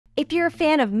If you're a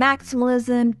fan of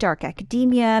maximalism, dark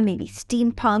academia, maybe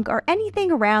steampunk, or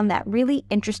anything around that really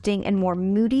interesting and more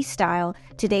moody style,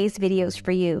 today's video is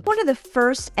for you. One of the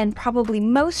first and probably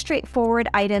most straightforward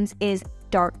items is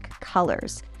dark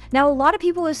colors. Now, a lot of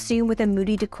people assume with a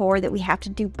moody decor that we have to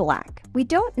do black. We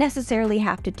don't necessarily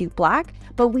have to do black,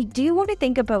 but we do want to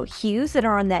think about hues that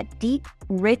are on that deep,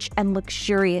 rich, and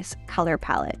luxurious color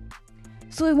palette.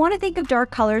 So we want to think of dark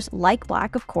colors like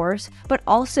black, of course, but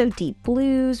also deep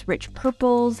blues, rich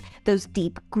purples, those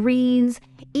deep greens,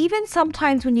 even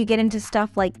sometimes when you get into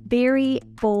stuff like very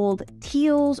bold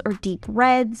teals or deep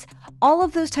reds, all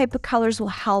of those type of colors will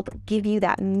help give you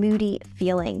that moody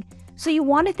feeling. So you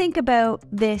want to think about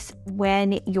this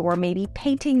when you're maybe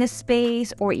painting the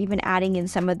space or even adding in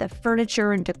some of the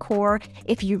furniture and decor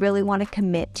if you really want to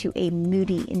commit to a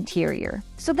moody interior.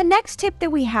 So the next tip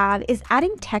that we have is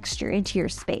adding texture into your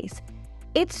space.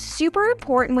 It's super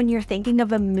important when you're thinking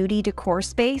of a moody decor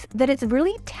space that it's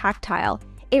really tactile.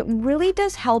 It really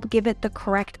does help give it the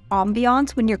correct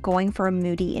ambiance when you're going for a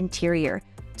moody interior.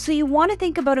 So you want to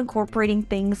think about incorporating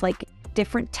things like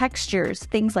different textures,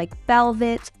 things like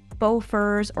velvet, faux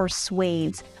furs, or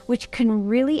suedes, which can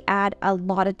really add a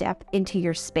lot of depth into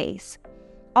your space.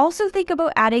 Also think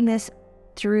about adding this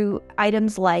through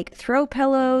items like throw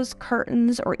pillows,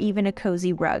 curtains, or even a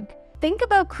cozy rug. Think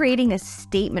about creating a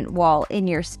statement wall in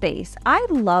your space. I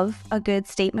love a good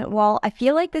statement wall. I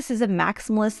feel like this is a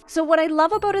maximalist. So what I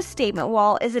love about a statement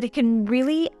wall is that it can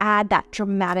really add that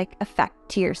dramatic effect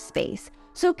to your space.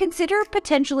 So consider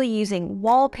potentially using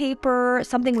wallpaper,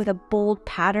 something with a bold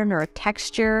pattern or a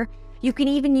texture. You can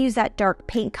even use that dark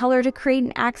paint color to create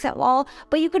an accent wall,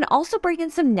 but you can also bring in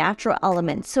some natural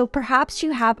elements. So perhaps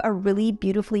you have a really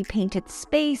beautifully painted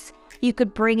space. You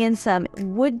could bring in some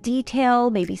wood detail,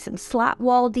 maybe some slat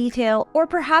wall detail, or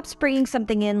perhaps bringing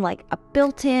something in like a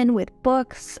built-in with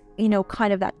books,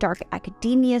 kind of that dark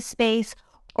academia space,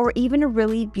 or even a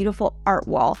really beautiful art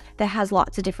wall that has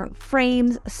lots of different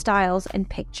frames, styles, and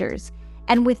pictures.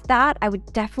 And with that, I would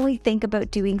definitely think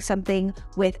about doing something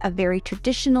with a very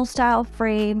traditional style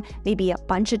frame, maybe a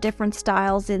bunch of different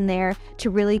styles in there to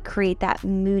really create that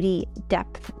moody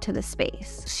depth to the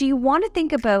space. So you want to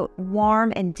think about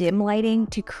warm and dim lighting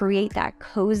to create that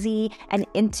cozy and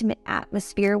intimate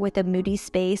atmosphere with a moody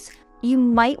space. You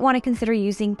might want to consider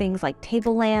using things like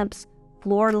table lamps,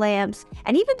 floor lamps,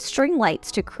 and even string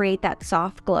lights to create that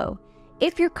soft glow.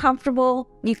 If you're comfortable,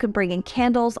 you can bring in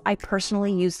candles. I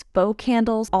personally use faux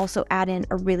candles, also add in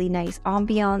a really nice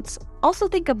ambiance. Also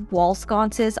think of wall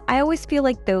sconces. I always feel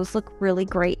like those look really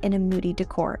great in a moody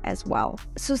decor as well.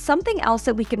 So something else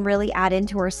that we can really add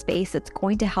into our space that's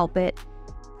going to help it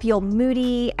feel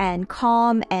moody and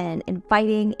calm and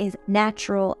inviting is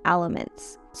natural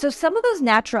elements. So some of those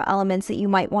natural elements that you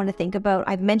might want to think about,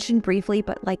 I've mentioned briefly,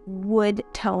 but like wood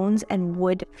tones and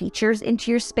wood features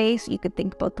into your space. You could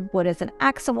think about the wood as an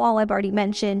accent wall, I've already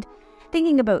mentioned.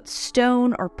 Thinking about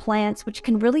stone or plants, which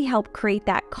can really help create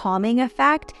that calming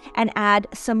effect and add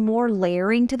some more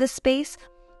layering to the space.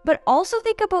 But also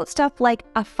think about stuff like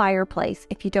a fireplace.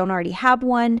 If you don't already have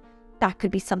one, that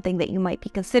could be something that you might be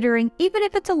considering, even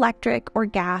if it's electric or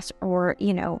gas or,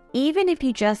 even if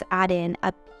you just add in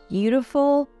a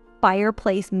beautiful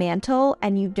fireplace mantle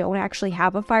and you don't actually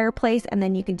have a fireplace, and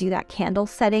then you can do that candle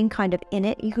setting kind of in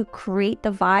it. You could create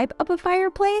the vibe of a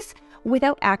fireplace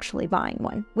without actually buying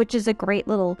one, which is a great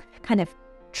little kind of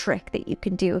trick that you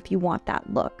can do if you want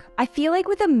that look. I feel like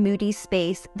with a moody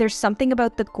space, there's something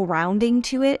about the grounding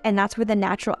to it, and that's where the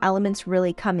natural elements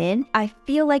really come in. I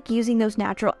feel like using those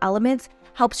natural elements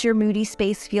helps your moody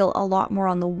space feel a lot more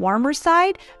on the warmer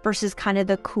side versus kind of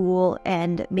the cool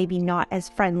and maybe not as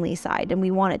friendly side, and we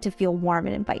want it to feel warm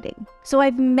and inviting. So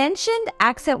I've mentioned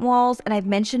accent walls and I've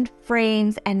mentioned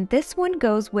frames, and this one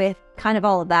goes with kind of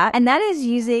all of that, and that is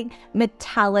using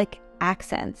metallic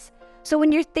accents. So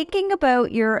when you're thinking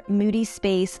about your moody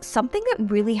space, something that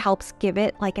really helps give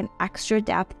it like an extra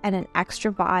depth and an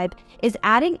extra vibe is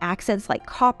adding accents like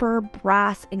copper,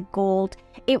 brass, and gold.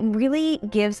 It really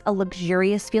gives a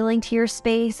luxurious feeling to your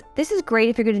space. This is great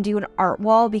if you're going to do an art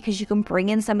wall because you can bring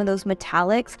in some of those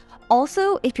metallics.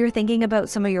 Also, if you're thinking about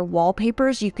some of your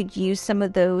wallpapers, you could use some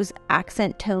of those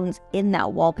accent tones in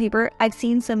that wallpaper. I've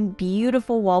seen some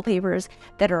beautiful wallpapers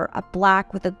that are a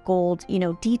black with a gold,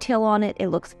 detail on it. It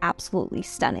looks absolutely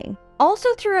stunning. Also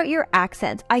throughout your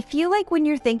accents, I feel like when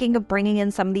you're thinking of bringing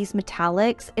in some of these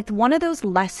metallics, it's one of those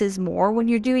less is more when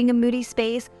you're doing a moody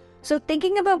space. So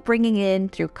thinking about bringing in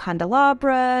through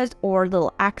candelabras or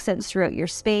little accents throughout your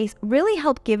space really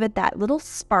help give it that little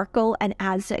sparkle and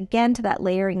adds again to that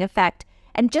layering effect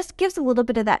and just gives a little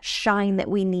bit of that shine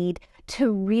that we need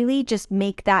to really just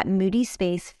make that moody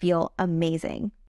space feel amazing.